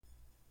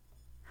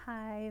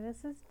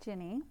this is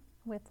Ginny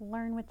with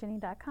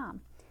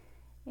LearnWithGinny.com,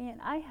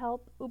 and I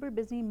help uber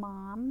busy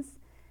moms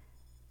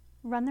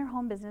run their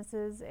home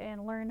businesses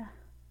and learn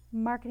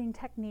marketing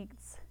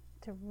techniques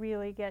to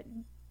really get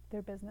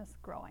their business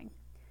growing.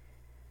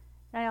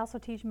 And I also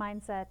teach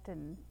mindset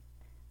and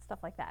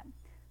stuff like that.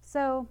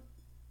 So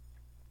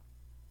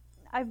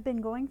I've been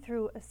going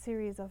through a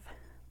series of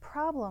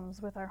problems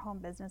with our home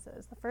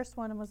businesses. The first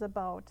one was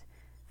about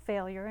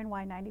failure and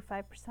why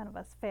 95% of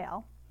us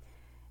fail,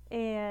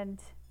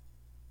 and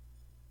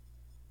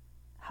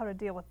how to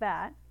deal with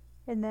that.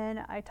 And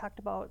then I talked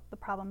about the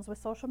problems with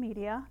social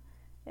media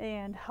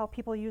and how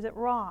people use it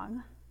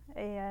wrong.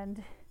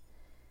 And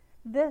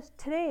this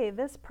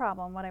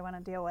problem, what I want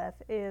to deal with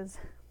is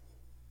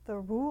the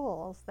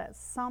rules that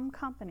some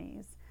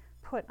companies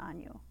put on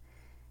you.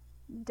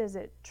 Does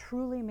it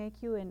truly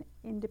make you an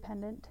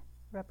independent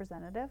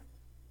representative?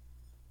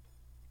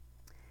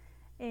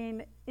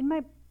 And in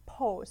my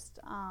post,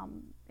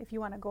 if you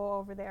want to go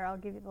over there, I'll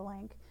give you the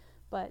link.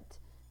 But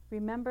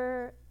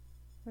remember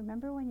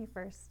when you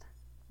first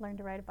learned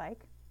to ride a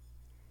bike?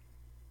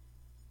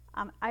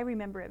 I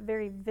remember it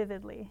very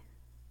vividly.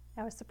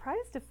 I was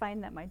surprised to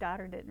find that my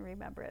daughter didn't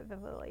remember it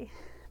vividly,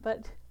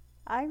 but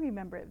I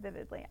remember it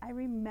vividly. I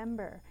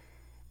remember,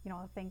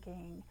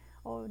 thinking,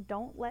 oh,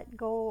 don't let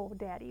go,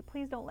 Daddy,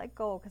 please don't let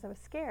go, because I was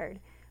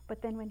scared.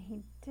 But then when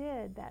he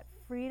did, that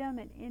freedom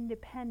and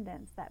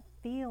independence, that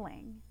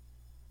feeling,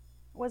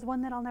 was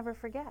one that I'll never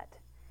forget.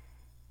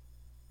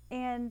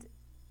 And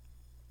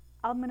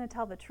I'm going to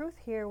tell the truth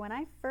here. When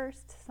I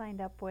first signed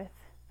up with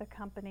the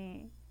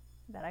company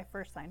that I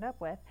first signed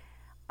up with,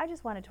 I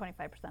just wanted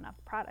 25% off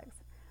the products.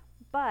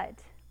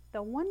 But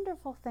the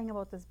wonderful thing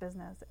about this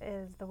business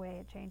is the way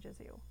it changes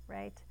you,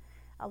 right?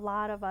 A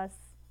lot of us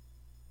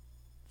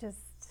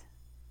just,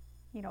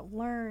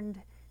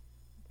 learned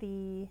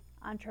the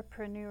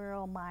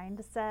entrepreneurial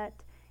mindset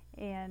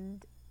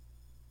and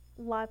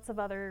lots of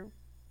other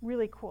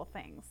really cool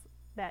things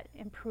that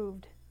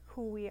improved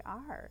who we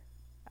are.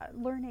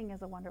 Learning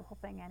is a wonderful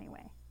thing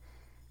anyway,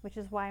 which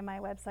is why my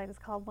website is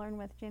called Learn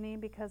with Ginny,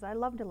 because I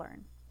love to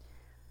learn.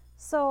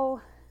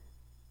 So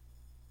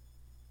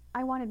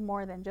I wanted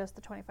more than just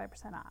the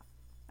 25% off.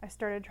 I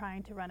started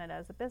trying to run it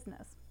as a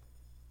business.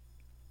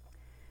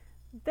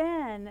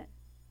 Then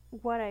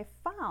what I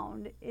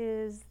found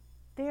is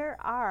there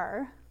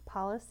are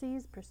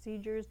policies,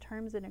 procedures,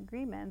 terms, and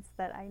agreements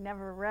that I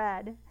never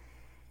read.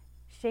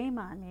 Shame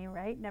on me,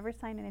 right? Never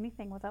signed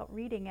anything without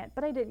reading it,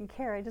 but I didn't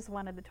care. I just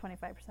wanted the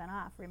 25%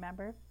 off,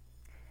 remember?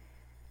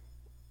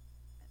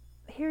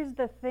 Here's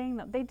the thing,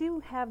 though. They do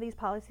have these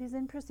policies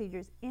and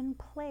procedures in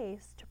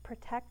place to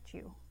protect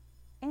you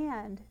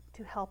and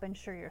to help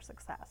ensure your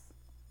success.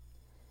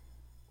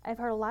 I've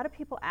heard a lot of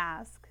people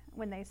ask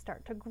when they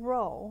start to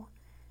grow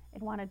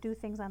and want to do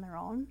things on their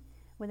own,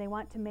 when they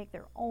want to make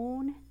their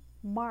own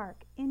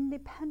mark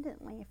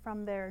independently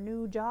from their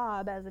new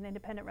job as an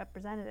independent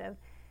representative,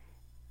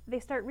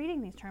 they start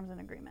reading these terms and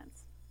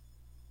agreements.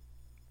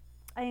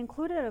 I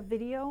included a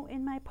video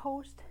in my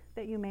post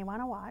that you may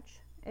want to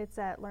watch. It's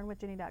at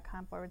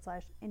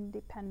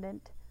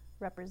learnwithginny.com/independent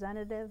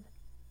representative,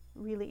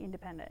 really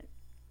independent.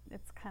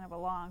 It's kind of a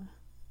long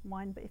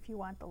one, but if you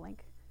want the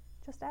link,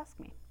 just ask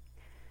me.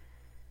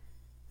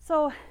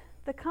 So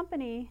the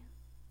company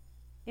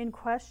in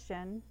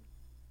question,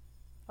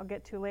 I'll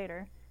get to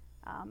later,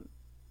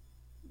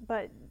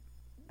 but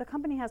the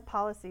company has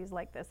policies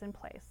like this in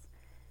place,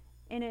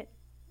 and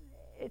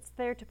it's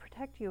there to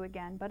protect you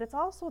again, but it's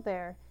also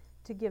there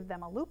to give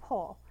them a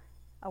loophole,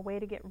 a way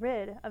to get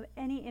rid of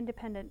any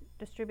independent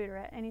distributor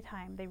at any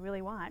time they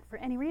really want for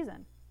any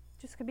reason.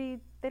 Just could be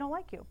they don't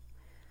like you.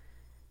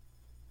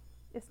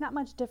 It's not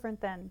much different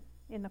than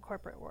in the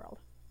corporate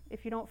world.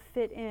 If you don't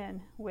fit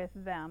in with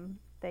them,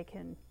 they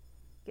can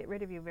get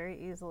rid of you very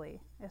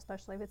easily,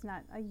 especially if it's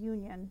not a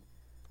union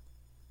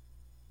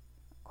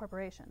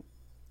corporation.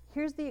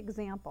 Here's the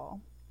example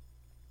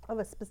of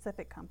a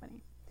specific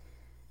company.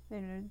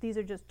 These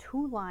are just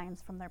 2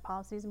 lines from their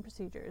policies and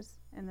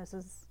procedures, and this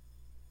is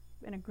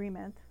an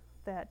agreement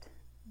that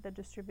the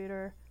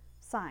distributor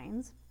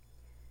signs.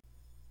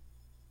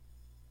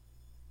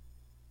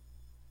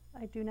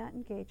 I do not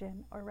engage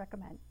in or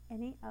recommend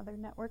any other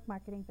network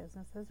marketing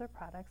businesses or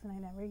products, and I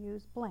never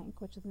use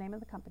blank, which is the name of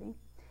the company,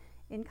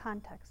 in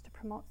context to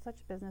promote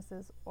such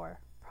businesses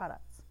or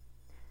products.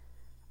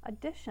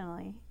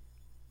 Additionally,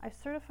 I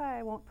certify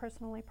I won't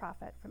personally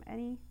profit from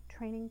any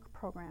training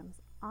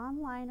programs,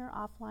 online or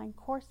offline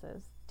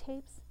courses,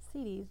 tapes,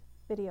 CDs,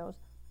 videos,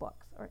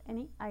 books, or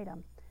any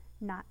item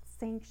not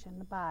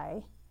sanctioned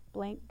by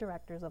blank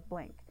directors of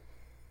blank.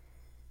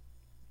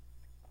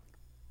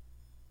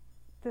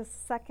 The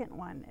second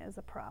one is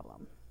a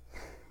problem.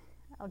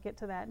 I'll get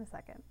to that in a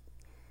second.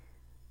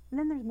 And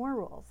then there's more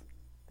rules.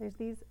 There's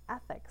these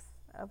ethics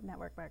of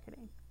network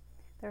marketing.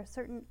 There are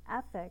certain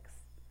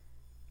ethics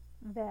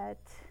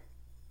that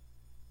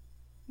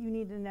you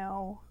need to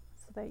know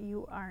so that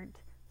you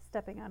aren't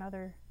stepping on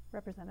other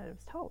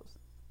representatives' toes.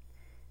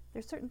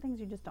 There's certain things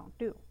you just don't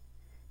do.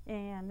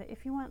 And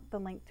if you want the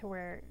link to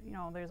where,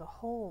 there's a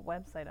whole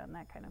website on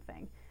that kind of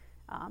thing,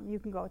 you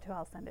can go to,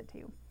 I'll send it to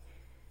you.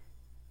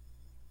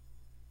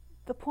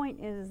 The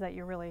point is that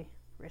you're really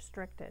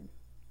restricted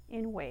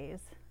in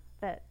ways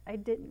that I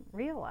didn't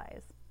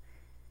realize.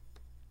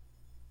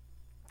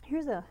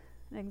 Here's an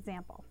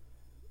example.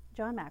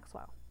 John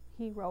Maxwell,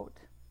 he wrote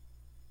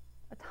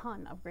a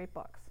ton of great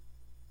books.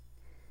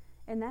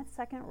 And that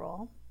second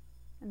rule,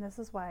 and this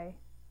is why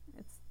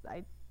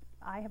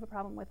I have a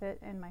problem with it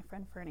and my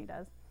friend Fernie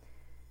does,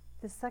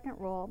 the second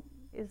rule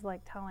is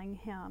like telling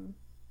him,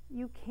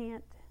 you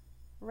can't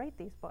write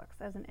these books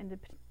as an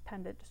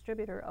independent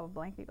distributor of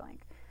blankety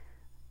blank.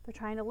 They're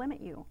trying to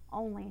limit you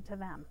only to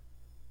them,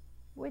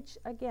 which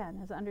again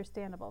is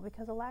understandable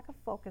because a lack of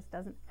focus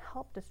doesn't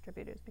help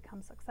distributors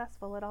become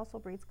successful. It also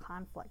breeds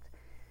conflict.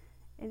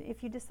 And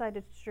if you decide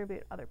to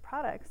distribute other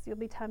products, you'll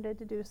be tempted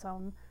to do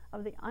some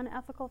of the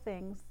unethical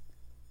things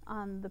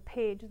on the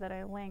page that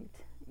I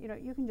linked. You know,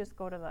 you can just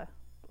go to the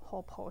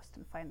whole post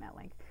and find that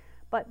link.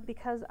 But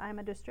because I'm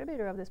a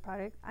distributor of this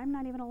product, I'm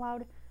not even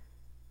allowed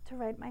to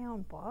write my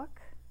own book.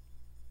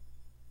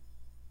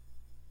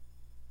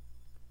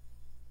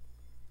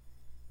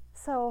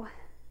 So,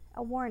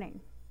 a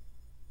warning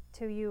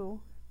to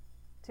you,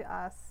 to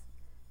us,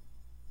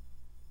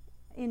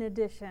 in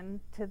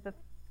addition to the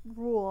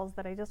rules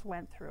that I just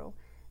went through,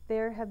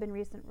 there have been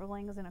recent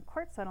rulings in a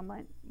court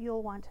settlement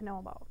you'll want to know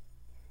about.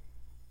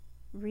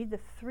 Read the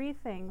 3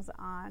 things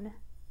on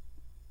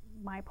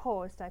my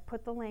post. I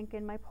put the link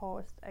in my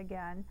post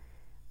again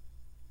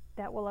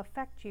that will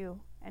affect you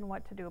and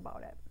what to do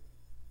about it.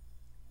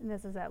 And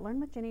this is at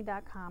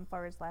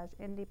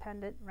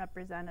learnwithginny.com/independent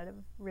representative,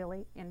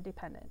 really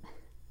independent.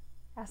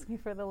 Ask me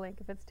for the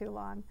link if it's too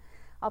long.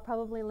 I'll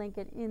probably link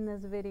it in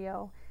this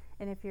video,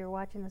 and if you're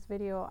watching this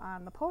video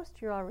on the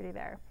post, you're already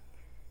there.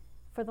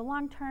 For the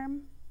long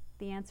term,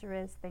 the answer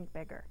is think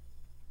bigger.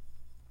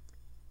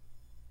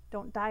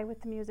 Don't die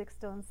with the music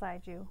still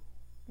inside you.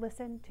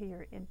 Listen to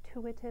your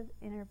intuitive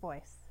inner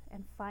voice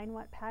and find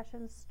what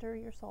passions stir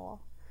your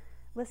soul.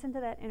 Listen to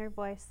that inner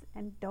voice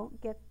and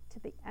don't get to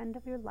the end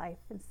of your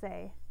life and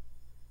say,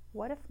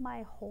 what if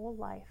my whole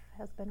life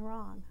has been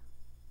wrong?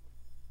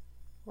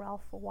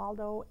 Ralph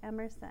Waldo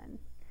Emerson.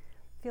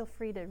 Feel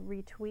free to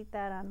retweet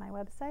that on my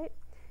website.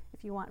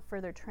 If you want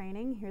further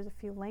training, here's a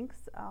few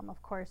links.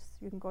 Of course,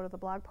 you can go to the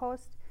blog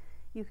post.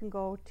 You can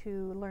go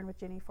to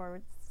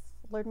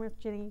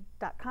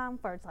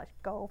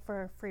learnwithginny.com/go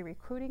for a free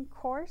recruiting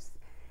course.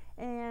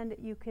 And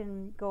you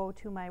can go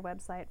to my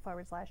website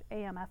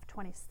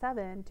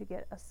 /AMF27 to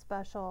get a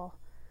special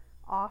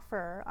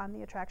offer on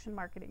the attraction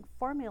marketing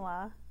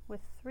formula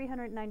with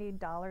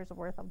 $390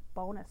 worth of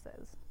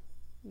bonuses.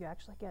 You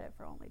actually get it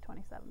for only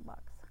 27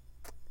 bucks.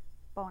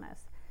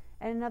 Bonus.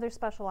 And another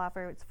special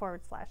offer, it's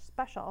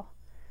 /special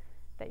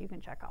that you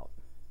can check out.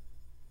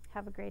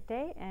 Have a great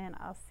day, and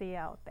I'll see you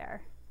out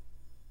there.